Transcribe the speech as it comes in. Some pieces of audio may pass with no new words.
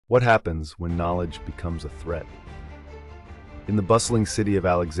What happens when knowledge becomes a threat? In the bustling city of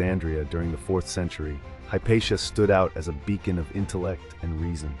Alexandria during the 4th century, Hypatia stood out as a beacon of intellect and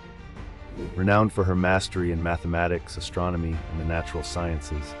reason. Renowned for her mastery in mathematics, astronomy, and the natural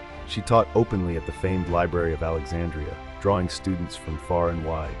sciences, she taught openly at the famed Library of Alexandria, drawing students from far and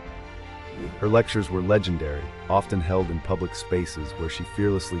wide. Her lectures were legendary, often held in public spaces where she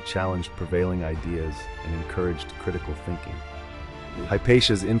fearlessly challenged prevailing ideas and encouraged critical thinking.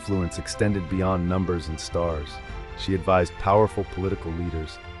 Hypatia's influence extended beyond numbers and stars. She advised powerful political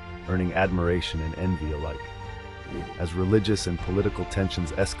leaders, earning admiration and envy alike. As religious and political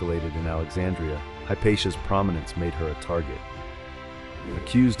tensions escalated in Alexandria, Hypatia's prominence made her a target.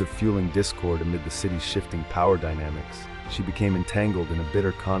 Accused of fueling discord amid the city's shifting power dynamics, she became entangled in a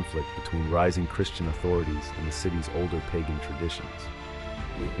bitter conflict between rising Christian authorities and the city's older pagan traditions.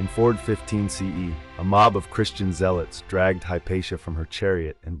 In 415 CE, a mob of Christian zealots dragged Hypatia from her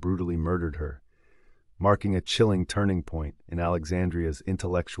chariot and brutally murdered her, marking a chilling turning point in Alexandria's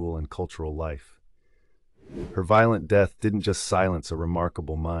intellectual and cultural life. Her violent death didn't just silence a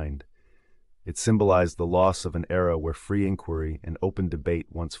remarkable mind. It symbolized the loss of an era where free inquiry and open debate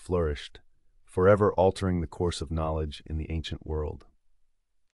once flourished, forever altering the course of knowledge in the ancient world.